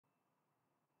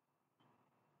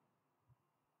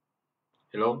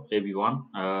Hello everyone.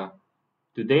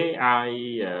 Today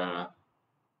I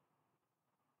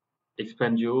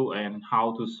explain you and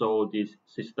how to solve this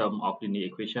system of linear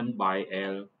equation by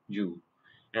LU.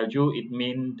 LU it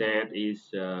means that is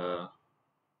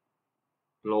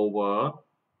lower,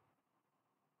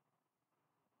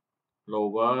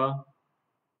 lower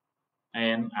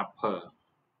and upper.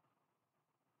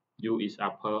 U is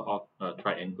upper of a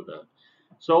triangular.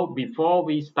 So before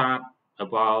we start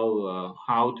about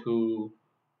how to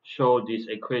show this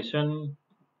equation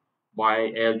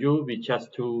by LU, we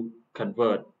just to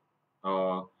convert.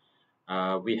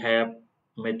 We have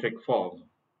metric form.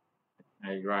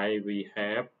 Right, we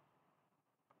have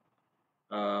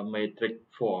metric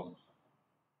form.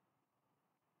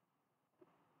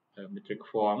 Metric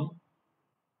form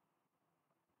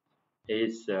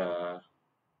is can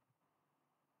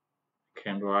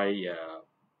write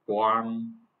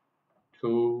 1,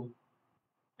 2,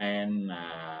 and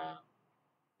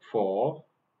 4,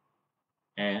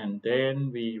 and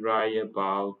then we write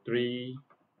about 3,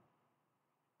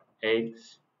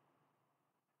 x,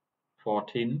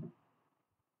 14,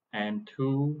 and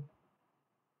 2,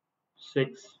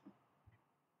 6,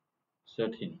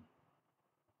 13.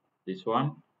 This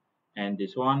one, and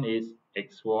this one is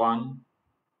x1,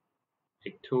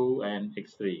 x2, and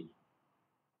x3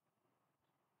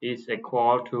 is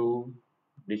equal to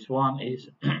this one is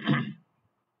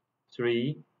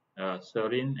 3,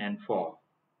 13, and 4.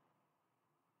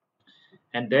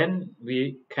 And then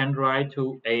we can write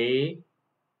to a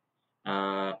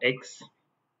x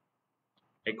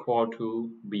equal to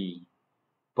b,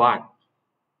 but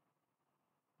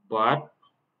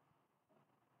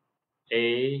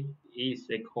a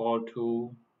is equal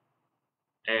to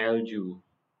lu.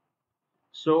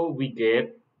 So we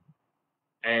get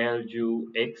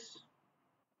lux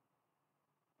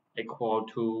equal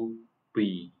to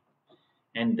b,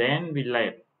 and then we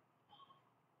let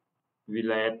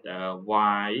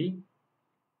y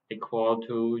equal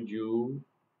to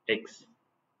ux.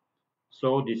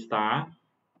 So this time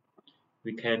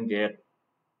we can get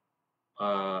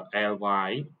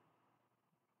ly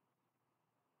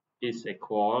is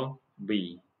equal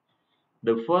b.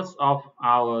 The first of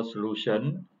our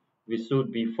solution we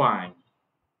should be find.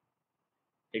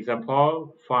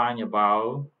 Example, find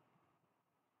about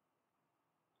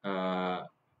uh,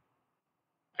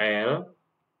 L,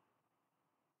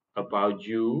 about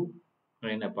U,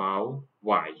 and about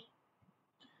Y.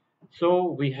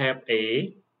 So we have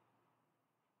A.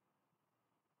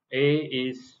 A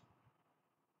is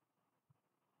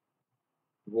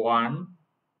 1,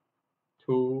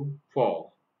 2,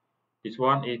 4. This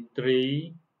one is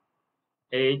 3,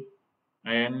 8,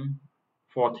 and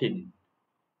 14.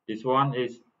 This one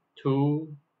is 2,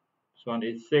 this one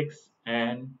is 6,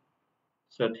 and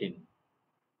 13.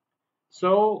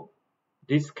 So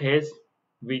this case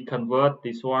we convert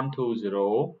this one to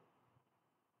 0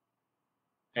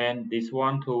 and this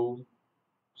one to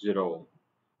 0.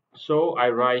 So I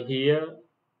write here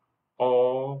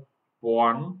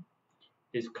O1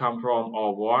 is come from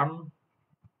O1,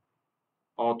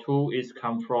 O2 is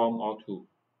come from O2.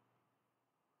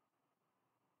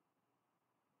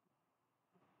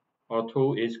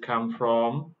 O2 is come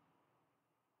from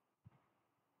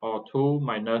O2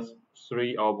 minus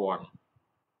 3 O1.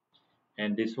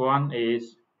 And this one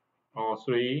is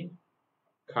O3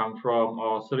 come from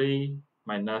O3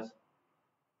 minus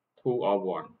 2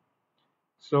 O1.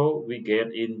 So we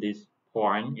get in this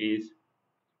point is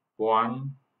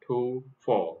 1, 2,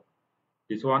 4.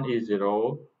 This one is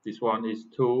 0, this one is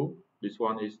 2, this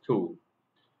one is 2.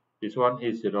 This one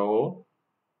is 0,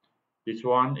 this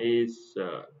one is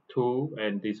 2,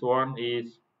 and this one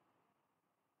is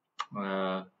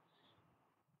uh,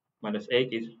 minus 8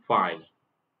 is 5.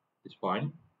 This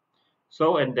point.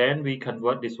 So, and then we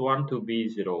convert this one to be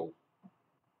 0.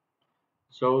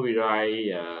 So we write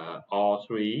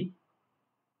O3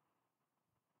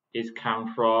 is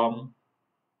come from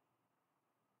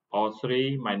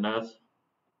O3 minus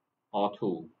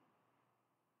O2.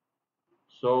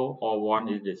 So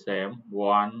O1 is the same,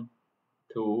 1,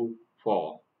 2,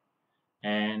 4.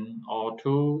 And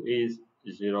O2 is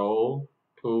 0,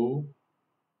 2,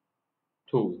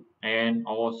 2. And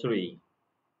O3,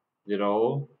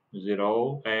 0,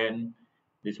 0. And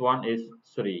this one is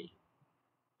 3.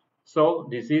 So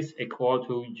this is equal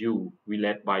to U. We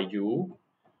let by U.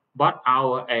 But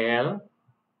our L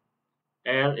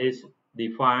is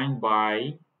defined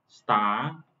by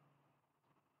star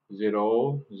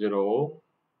 0, 0.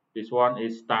 This one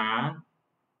is star,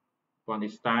 one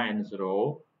is star and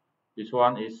 0. This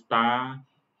one is star,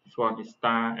 this one is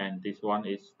star, and this one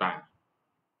is star.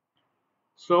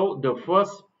 So the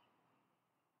first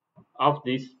of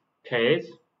this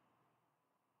case,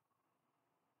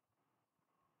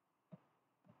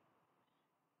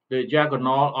 the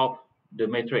diagonal of the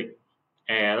matrix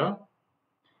L,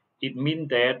 it means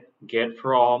that get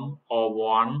from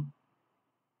R1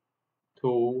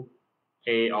 to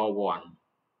AR1,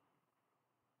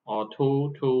 or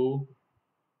 2 to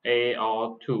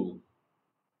AR2,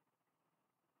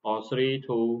 or 3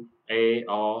 to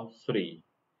AR3.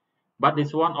 But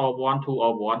this one R1 to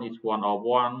R1 is 1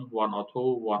 R1, 1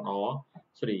 R2, 1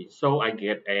 R3. So I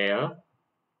get L.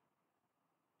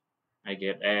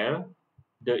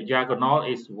 The diagonal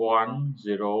is 1,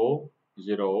 0,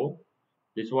 0.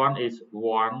 This one is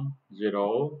 1,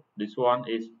 0. This one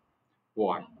is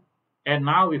 1. And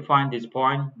now we find this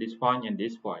point, and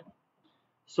this point.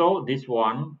 So this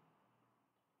one,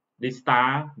 this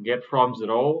star get from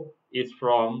 0 is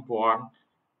from 1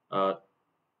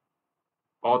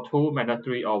 or 2 minus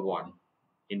 3 or 1.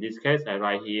 In this case, I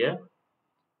write here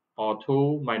or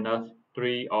 2 minus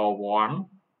 3 or 1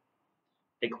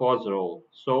 equals 0.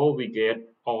 So we get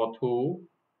or 2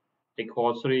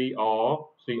 equals 3 or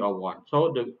 1.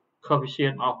 So the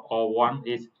coefficient of or 1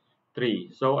 is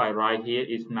 3. So I write here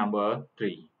is number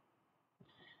 3.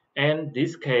 And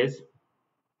this case,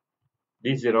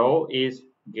 this 0 is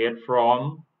get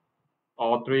from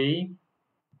or 3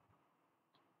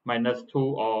 minus 2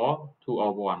 or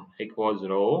 1 equals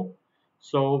 0.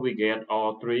 So we get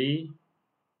or 3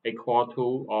 equal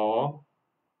to or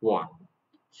 1.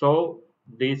 So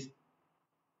this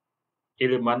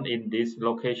element in this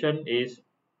location is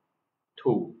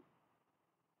 2.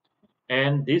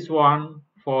 And this one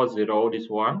for 0, this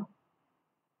one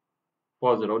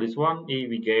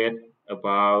we get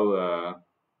about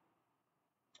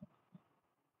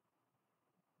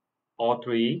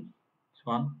R3, this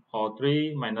one,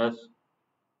 R3 minus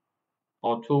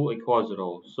R2 equals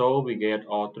 0. So we get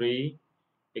R3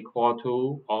 equal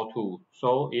to R2.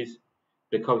 So is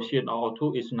the coefficient of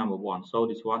R2 is number 1. So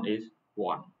this one is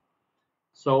 1.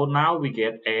 So now we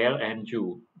get L and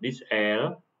U. This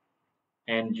L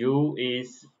and U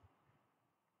is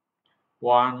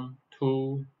 1,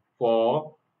 2,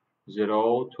 4,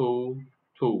 0, 2,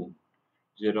 2,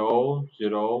 0,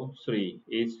 0, 3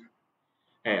 is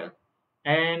L.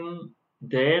 And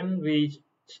then we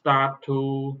start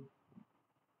to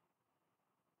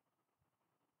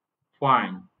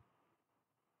find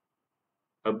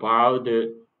about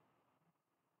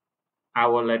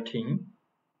our letting.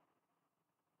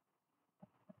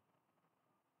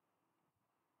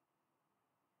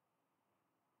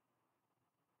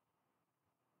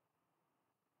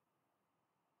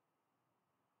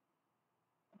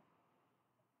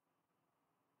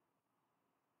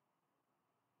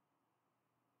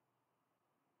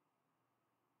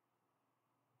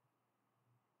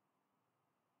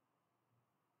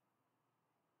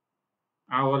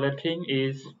 Our letting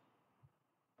is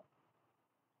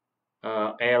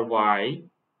Ly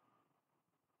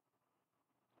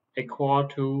equal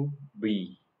to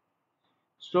B.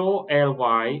 So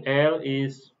Ly, L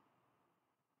is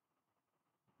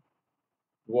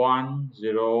 1,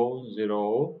 0,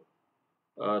 0,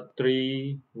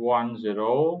 3, 1,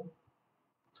 0,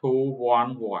 2,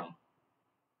 1, 1.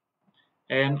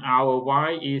 And our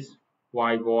Y is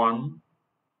Y1,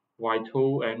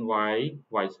 Y2, and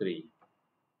Y3.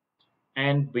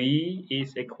 And B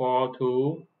is equal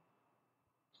to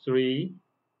 3,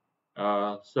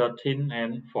 13,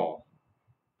 and 4.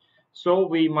 So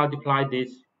we multiply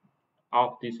this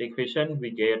of this equation,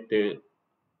 we get the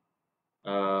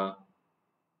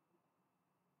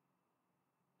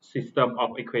system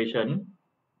of equation.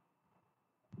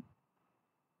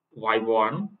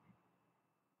 Y1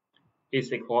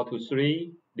 is equal to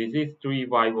 3. This is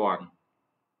 3y1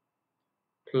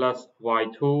 plus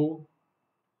y2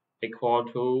 equal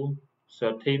to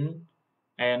 13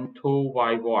 and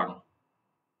 2y1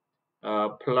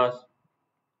 plus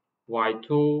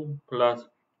y2 plus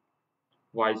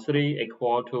y3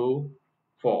 equal to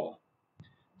 4.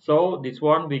 So this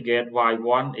one we get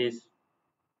y1 is,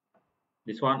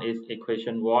 this one is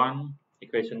equation 1,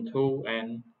 equation 2,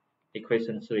 and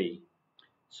equation 3.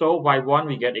 So y1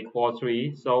 we get equal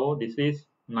 3. So this is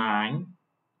 9.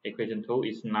 Equation 2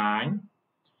 is 9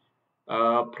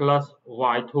 plus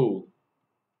y2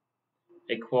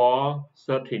 equal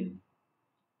 13.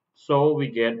 So we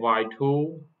get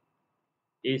y2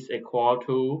 is equal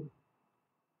to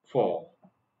 4.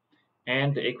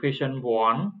 And the equation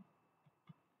 1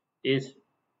 is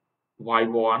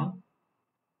y1,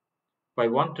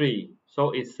 3.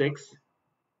 So it's 6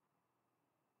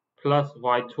 plus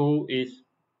y2 is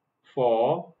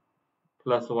 4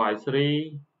 plus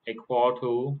y3 equal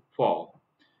to 4.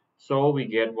 So we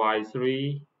get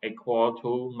y3 equal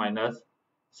to minus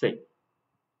 6.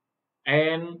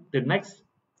 And the next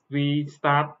we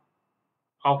start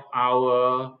of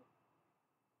our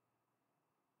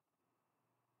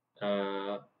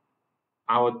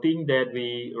thing that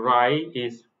we write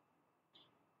is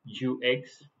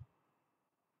ux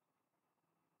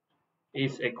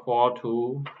is equal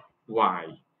to y.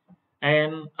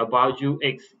 And about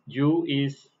ux, u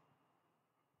is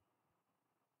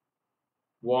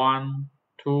 1,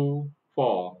 2,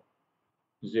 4,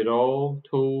 0,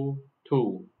 2,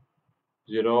 2,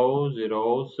 0,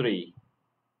 0, 3.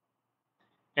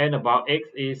 And about x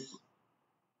is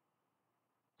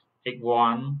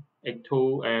x1,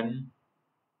 x2, and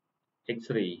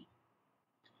x3.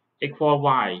 Equal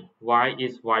y, y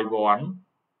is y1,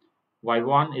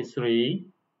 y1 is 3,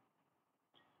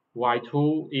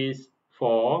 y2 is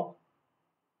 4,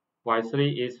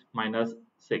 y3 is minus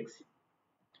 6.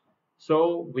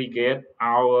 So we get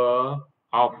our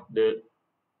of the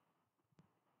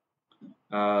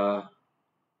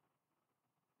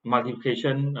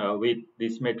multiplication with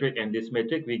this matrix and this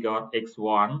matrix. We got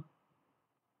x1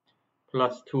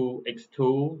 plus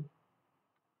 2x2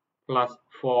 plus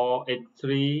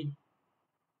 4x3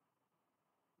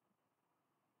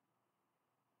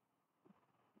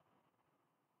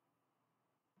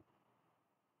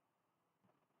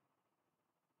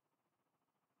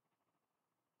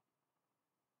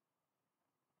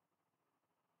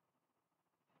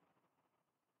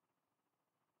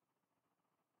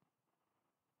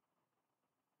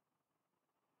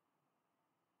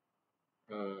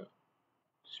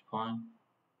 this point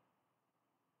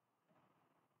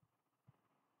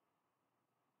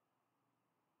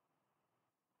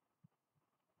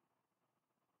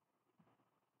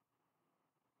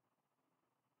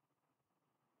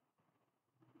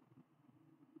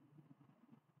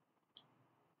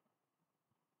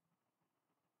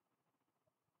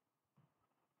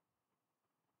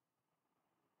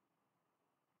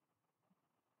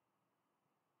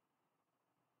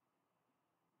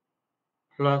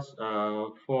plus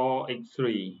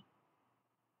 4x3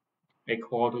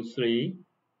 equal to 3.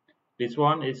 This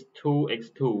one is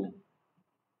 2x2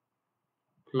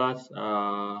 plus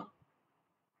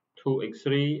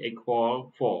 2x3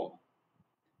 equal 4.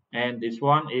 And this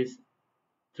one is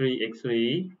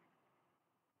 3x3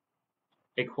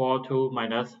 equal to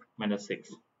minus 6.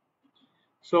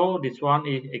 So this one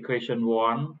is equation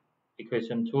 1,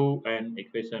 equation 2, and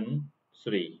equation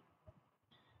 3.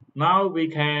 Now we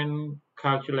can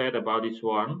calculate about this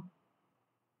one.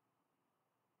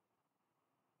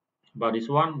 About this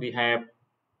one, we have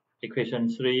equation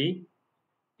 3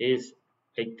 is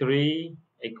x3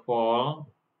 equal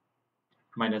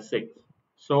minus 6.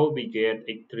 So we get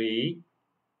x3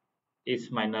 is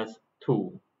minus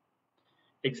 2.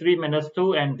 x3 minus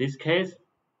 2, and in this case,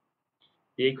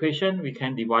 the equation we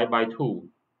can divide by 2.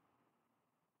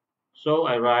 So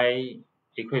I write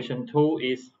equation 2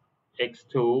 is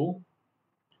x2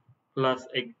 plus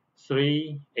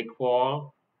x3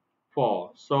 equal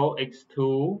 4. So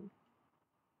x2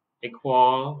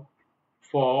 equal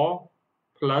 4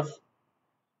 plus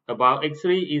about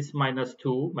x3 is minus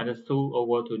 2. Minus 2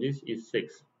 over to this is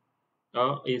 6.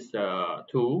 Is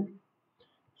 2.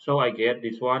 So I get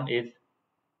this one is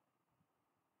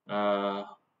 2.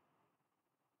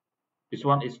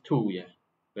 Yeah,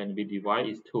 when we divide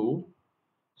is 2.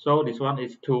 So this one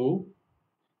is 2.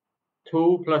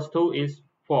 2 plus 2 is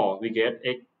 4. We get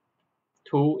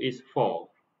x2 is 4.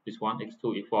 This one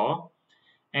x2 is 4.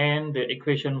 And the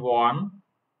equation 1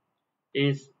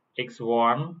 is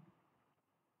x1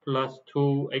 plus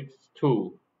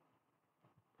 2x2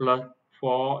 plus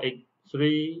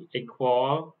 4x3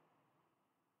 equal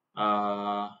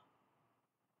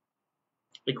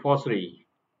 3.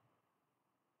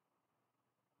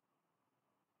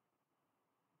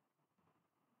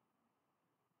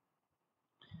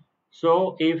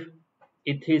 So if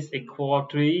it is equal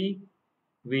 3,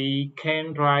 we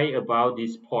can write about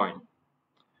this point,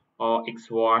 or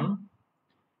x1,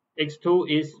 x2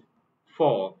 is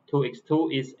 4,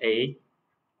 2x2 is 8,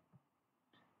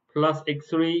 plus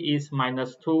x3 is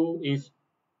minus 2 is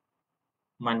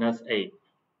minus 8,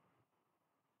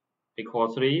 equal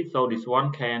 3. So this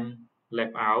one can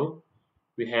left out.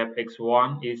 We have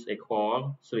x1 is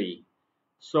equal 3.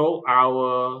 So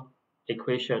our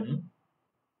equation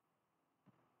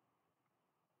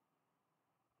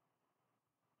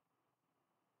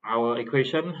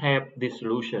have this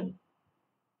solution.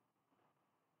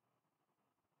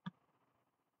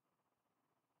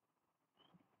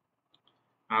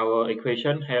 Our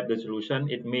equation have the solution.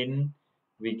 It means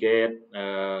we get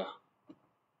I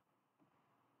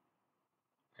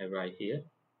write here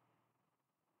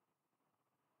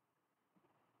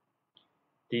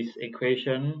this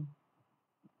equation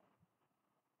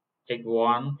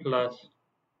x1 plus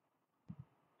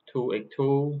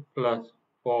 2x2 plus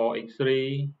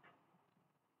 4x3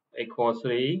 equals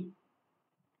 3.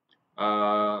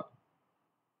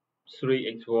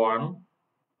 3x1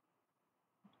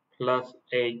 plus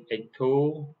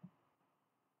 8x2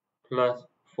 plus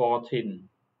 14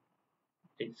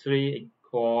 x3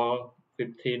 equal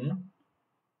 15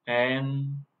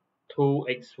 and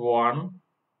 2x1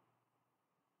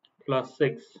 plus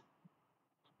 6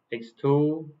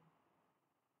 x2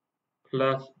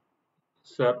 plus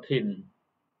 13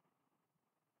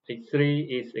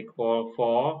 x3 is equal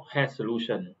 4 has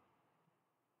solution.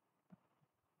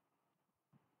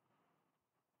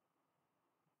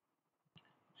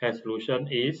 Has solution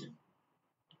is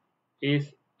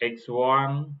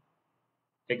x1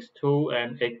 x2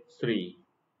 and x3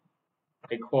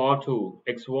 equal to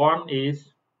x1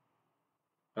 is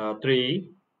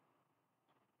 3,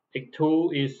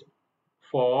 x2 is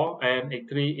 4 and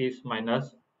x3 is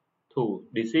minus 2.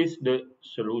 This is the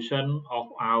solution of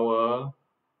our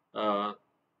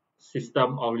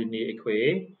system of linear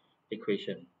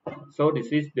equation. So this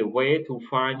is the way to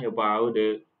find about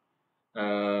the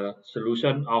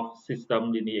solution of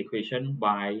system linear equation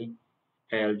by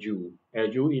LU.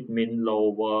 LU it means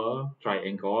lower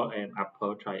triangle and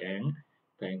upper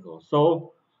triangle.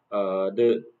 So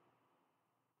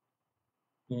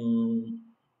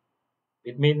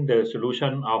it means the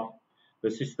solution of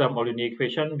the system of linear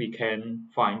equation we can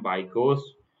find by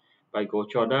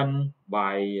Gauss-Jordan,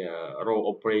 by row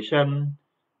operation,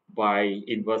 by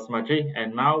inverse matrix,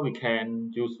 and now we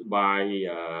can use by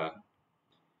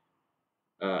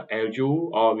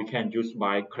LU, or we can use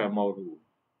by Cramér rule.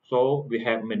 So we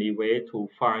have many ways to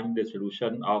find the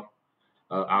solution of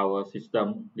our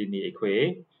system linear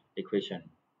equation.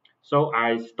 So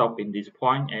I stop in this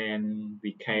point and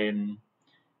we can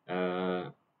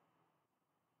go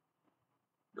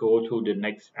to the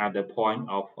next other point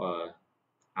of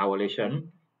our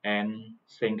lesson, and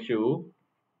thank you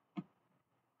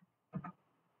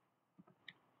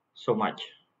so much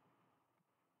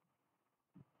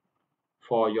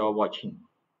for your watching.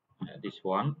 This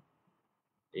one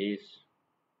is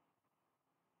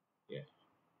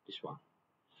this one.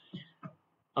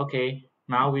 Okay,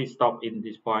 now we stop in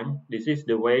this point. This is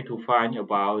the way to find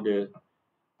about the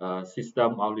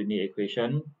system of linear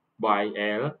equation by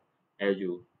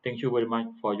LU. Thank you very much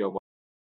for your watching.